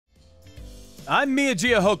I'm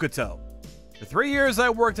Miyajia Hokuto. For 3 years I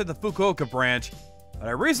worked at the Fukuoka branch, but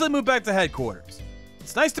I recently moved back to headquarters.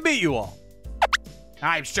 It's nice to meet you all.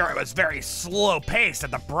 I'm sure it was very slow-paced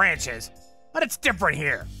at the branches, but it's different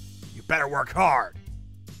here. You better work hard.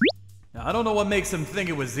 Now, I don't know what makes him think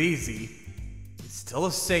it was easy. It's still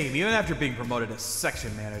the same, even after being promoted as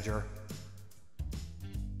section manager.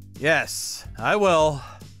 Yes, I will.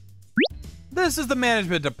 This is the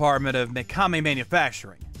management department of Mikami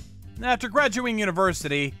Manufacturing. After graduating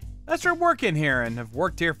university, I started working here and have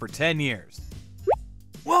worked here for 10 years.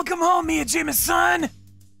 Welcome home, Miyajima-san!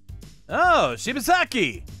 Oh,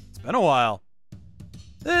 Shibazaki! It's been a while.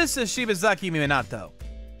 This is Shibazaki Minato.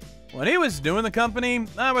 When he was new in the company,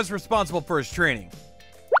 I was responsible for his training.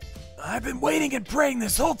 I've been waiting and praying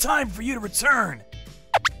this whole time for you to return.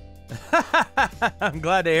 I'm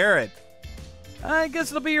glad to hear it. I guess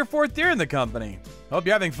it'll be your 4th year in the company. Hope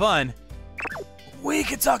you're having fun. We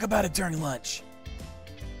could talk about it during lunch.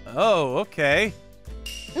 Oh, okay.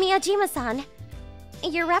 Miyajima-san,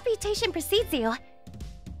 your reputation precedes you.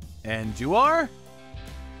 And you are?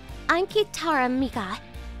 I'm Kitara Mika.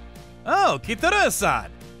 Oh,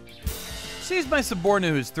 Kitara-san. She's my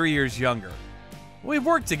subordinate who's 3 years younger. We've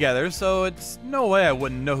worked together, so it's no way I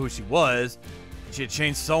wouldn't know who she was. She had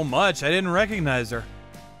changed so much, I didn't recognize her.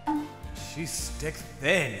 She's stick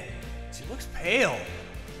thin. She looks pale.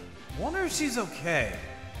 Wonder if she's okay.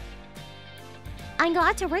 I'm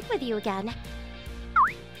glad to work with you again.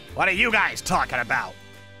 What are you guys talking about?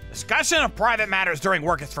 Discussion of private matters during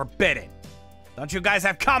work is forbidden. Don't you guys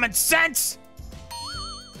have common sense?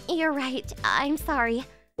 You're right. I'm sorry.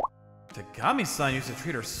 Tagami-san used to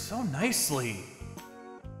treat her so nicely.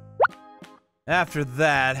 After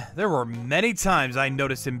that, there were many times I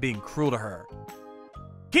noticed him being cruel to her.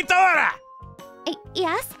 Kitora!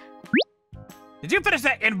 Yes? Did you finish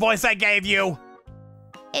that invoice I gave you?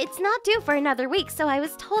 It's not due for another week, so I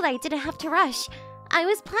was told I didn't have to rush. I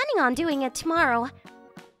was planning on doing it tomorrow.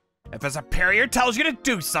 If a superior tells you to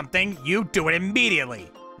do something, you do it immediately.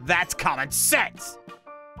 That's common sense.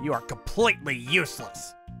 You are completely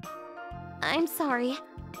useless. I'm sorry.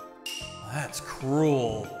 That's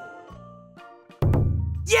cruel.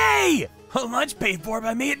 Yay! A lunch paid for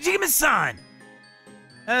by Miyajima-san!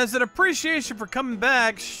 As an appreciation for coming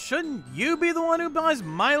back, shouldn't you be the one who buys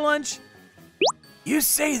my lunch? You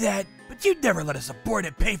say that, but you'd never let a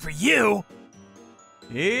subordinate pay for you!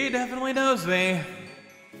 He definitely knows me.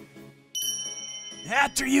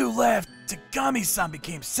 After you left, Tagami-san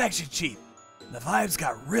became section chief. The vibes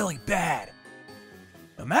got really bad.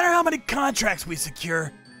 No matter how many contracts we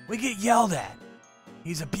secure, we get yelled at.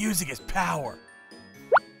 He's abusing his power.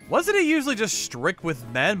 Wasn't he usually just strict with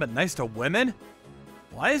men but nice to women?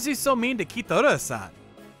 Why is he so mean to Kitora-san?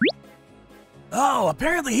 Oh,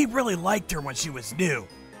 apparently he really liked her when she was new.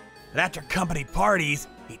 But after company parties,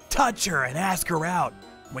 he'd touch her and ask her out.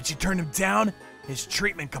 When she turned him down, his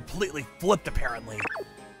treatment completely flipped apparently.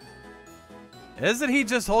 Isn't he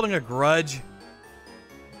just holding a grudge?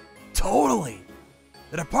 Totally.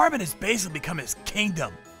 The department has basically become his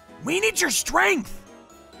kingdom. We need your strength.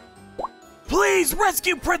 Please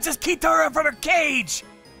rescue Princess Kitara from her cage!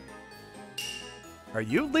 Are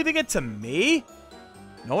you leaving it to me?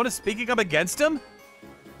 No one is speaking up against him?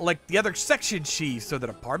 Like the other section chiefs or the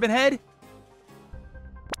department head?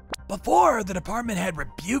 Before, the department head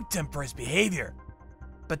rebuked him for his behavior.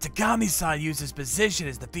 But Tagami-san used his position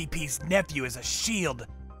as the VP's nephew as a shield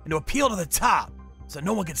and to appeal to the top, so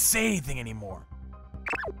no one could say anything anymore.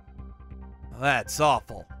 That's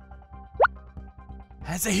awful.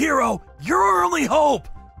 As a hero, you're our only hope!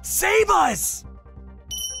 Save us!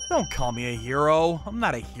 Don't call me a hero. I'm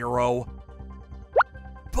not a hero.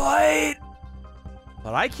 But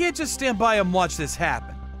I can't just stand by and watch this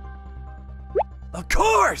happen. of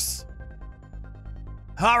course!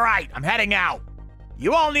 Alright, I'm heading out.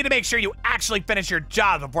 You all need to make sure you actually finish your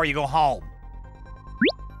job before you go home.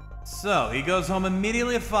 So, he goes home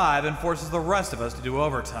immediately at 5 and forces the rest of us to do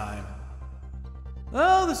overtime.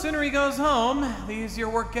 Well, the sooner he goes home, the easier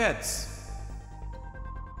work gets.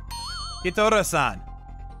 Kitora-san,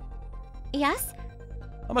 Yes?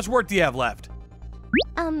 how much work do you have left?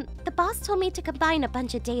 The boss told me to combine a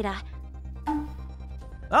bunch of data.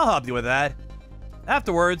 I'll help you with that.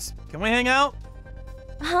 Afterwards, can we hang out?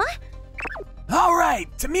 Huh?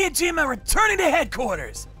 Alright, to Miyajima returning to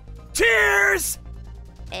headquarters. Cheers!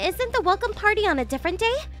 Isn't the welcome party on a different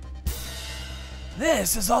day?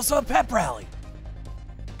 This is also a pep rally.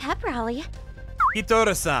 Pep rally?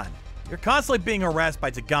 Kitora-san, you're constantly being harassed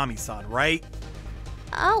by Tagami-san, right?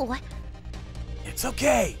 Oh, It's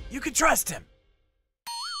okay, you can trust him.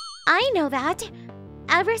 I know that.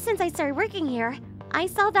 Ever since I started working here, I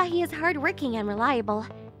saw that he is hardworking and reliable,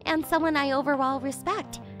 and someone I overall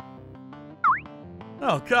respect.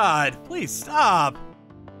 Oh God, please stop.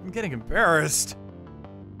 I'm getting embarrassed.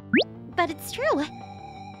 But it's true.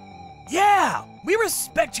 Yeah, we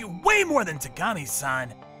respect you way more than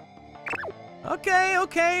Tagami-san.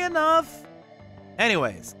 Okay, enough.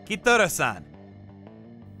 Anyways, Kitaro-san.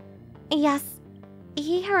 Yes,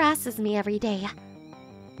 he harasses me every day.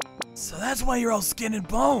 So that's why you're all skin and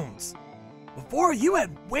bones. Before, you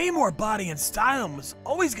had way more body and style and was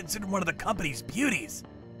always considered one of the company's beauties.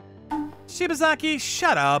 Shibazaki,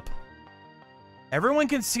 shut up. Everyone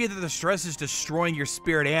can see that the stress is destroying your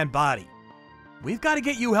spirit and body. We've got to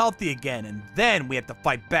get you healthy again, and then we have to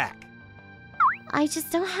fight back. I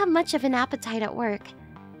just don't have much of an appetite at work.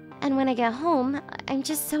 And when I get home, I'm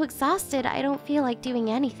just so exhausted I don't feel like doing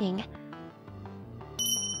anything.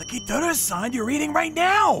 The Kitaro-san you're eating right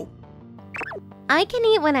now! I can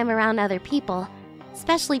eat when I'm around other people,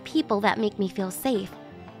 especially people that make me feel safe.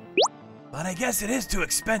 But I guess it is too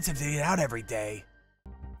expensive to eat out every day.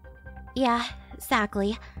 Yeah,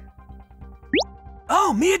 exactly.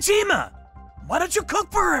 Oh, Miyajima! Why don't you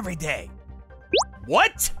cook for her every day?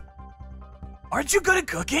 What? Aren't you good at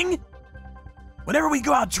cooking? Whenever we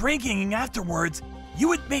go out drinking afterwards, you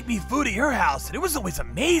would make me food at your house, and it was always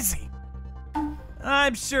amazing.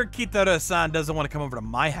 I'm sure Kitaro-san doesn't want to come over to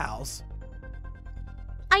my house.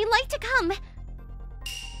 I'd like to come.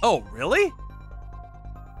 Oh, really?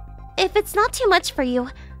 If it's not too much for you,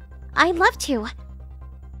 I'd love to.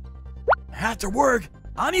 After work,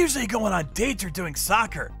 I'm usually going on dates or doing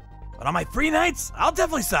soccer. But on my free nights, I'll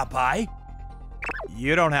definitely stop by.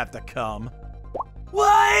 You don't have to come.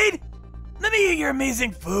 What? Let me eat your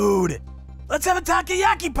amazing food. Let's have a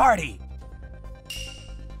takoyaki party.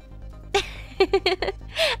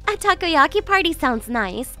 A takoyaki party sounds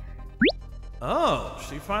nice. Oh,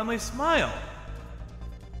 she finally smiled.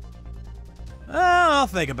 I'll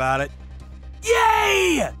think about it.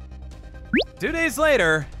 Yay! 2 days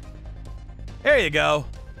later. Here you go.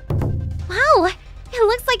 Wow, it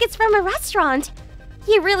looks like it's from a restaurant.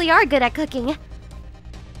 You really are good at cooking.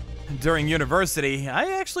 During university,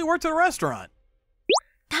 I actually worked at a restaurant.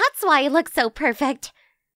 That's why it looks so perfect.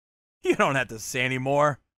 You don't have to say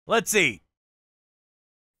anymore. Let's eat.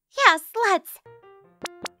 Yes, let's.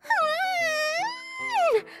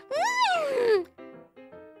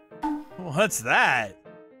 What's that?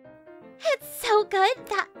 It's so good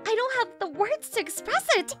that I don't have the words to express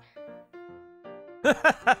it.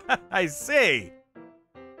 I see.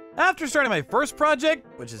 After starting my first project,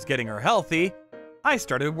 which is getting her healthy, I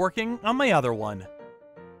started working on my other one.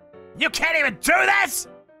 You can't even do this?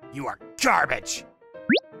 You are garbage.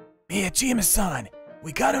 Miyajima-san,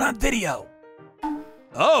 we got it on video.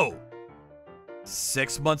 Oh!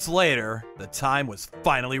 6 months later, the time was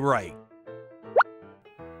finally right.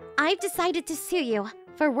 I've decided to sue you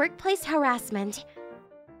for workplace harassment.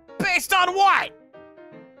 Based on what?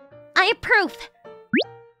 I approve.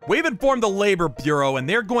 We've informed the Labor Bureau and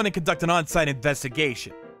they're going to conduct an on-site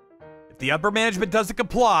investigation. If the upper management doesn't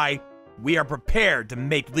comply, we are prepared to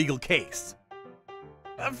make legal case.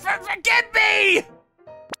 Forgive me!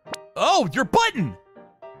 Oh, your button!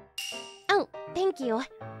 Oh, thank you.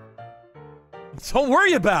 Don't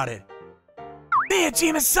worry about it.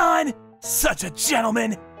 Miyajima-san, such a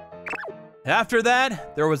gentleman. After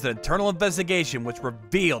that, there was an internal investigation which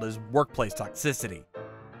revealed his workplace toxicity.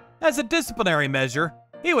 As a disciplinary measure,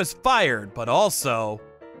 he was fired, but also...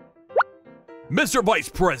 Mr. Vice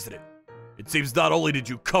President, it seems not only did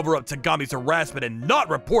you cover up Tagami's harassment and not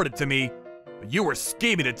report it to me, but you were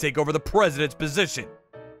scheming to take over the president's position.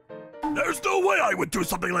 There's no way I would do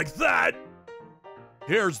something like that.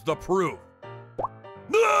 Here's the proof.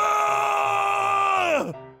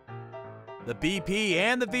 Ah! The BP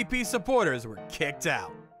and the VP supporters were kicked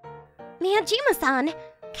out. Miyajima-san,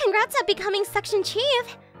 congrats on becoming section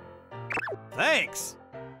chief. Thanks.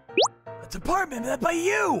 A department led by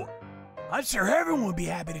you. I'm sure everyone would be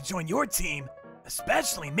happy to join your team,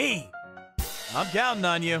 especially me. I'm counting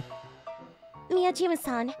on you.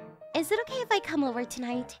 Miyajima-san, is it okay if I come over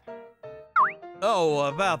tonight? Oh,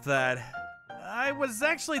 about that. I was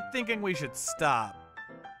actually thinking we should stop.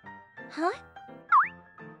 Huh?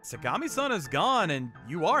 Sagami-san is gone and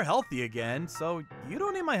you are healthy again, so you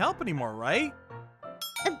don't need my help anymore, right?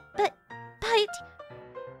 But...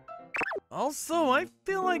 Also, I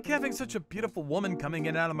feel like having such a beautiful woman coming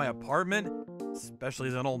in and out of my apartment, especially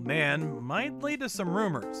as an old man, might lead to some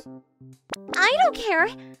rumors. I don't care,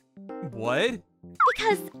 What?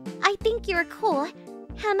 because I think you're cool,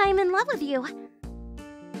 and I'm in love with you.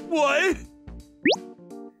 What?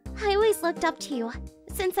 I always looked up to you,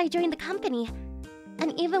 since I joined the company.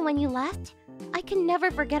 And even when you left, I could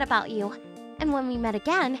never forget about you. And when we met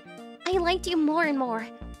again, I liked you more and more.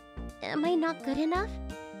 Am I not good enough?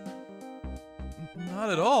 Not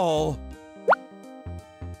at all.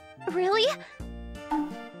 Really?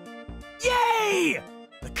 Yay!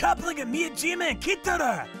 The coupling of Miyajima and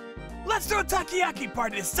Kitara! Let's throw a takoyaki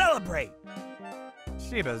party to celebrate!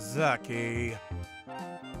 Shibazaki.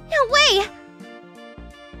 No way!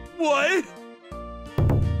 What?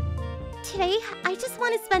 Today, I just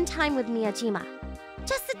want to spend time with Miyajima.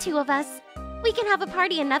 Just the two of us. We can have a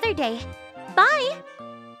party another day. Bye!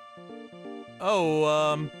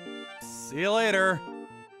 Oh, see you later.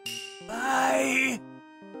 Bye!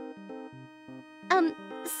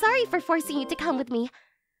 Sorry for forcing you to come with me.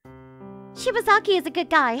 Shibazaki is a good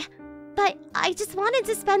guy, but I just wanted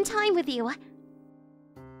to spend time with you.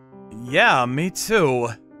 Yeah, me too.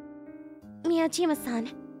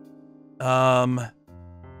 Miyajima-san.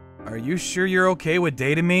 Are you sure you're okay with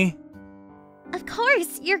dating me? Of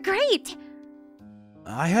course, you're great!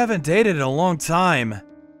 I haven't dated in a long time.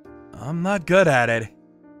 I'm not good at it.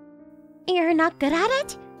 You're not good at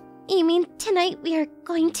it? You mean tonight we are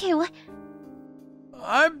going to...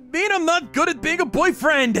 I'm not good at being a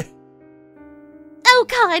boyfriend! Oh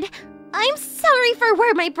god! I'm sorry for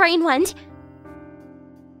where my brain went!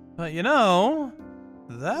 But you know,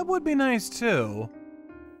 that would be nice too.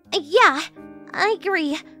 Yeah, I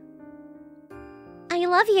agree. I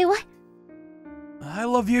love you. I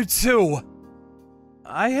love you too.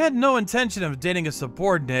 I had no intention of dating a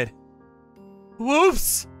subordinate.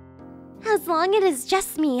 Whoops! As long as it is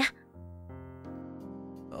just me.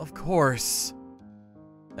 Of course.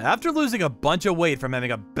 After losing a bunch of weight from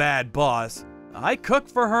having a bad boss, I cooked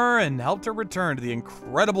for her and helped her return to the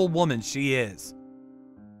incredible woman she is.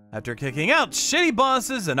 After kicking out shitty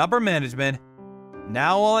bosses and upper management,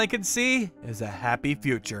 now all I can see is a happy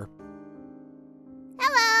future.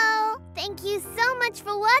 Hello! Thank you so much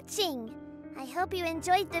for watching. I hope you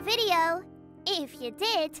enjoyed the video. If you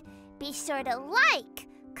did, be sure to like,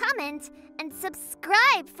 comment, and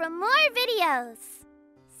subscribe for more videos.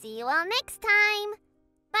 See you all next time.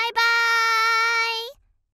 Bye-bye!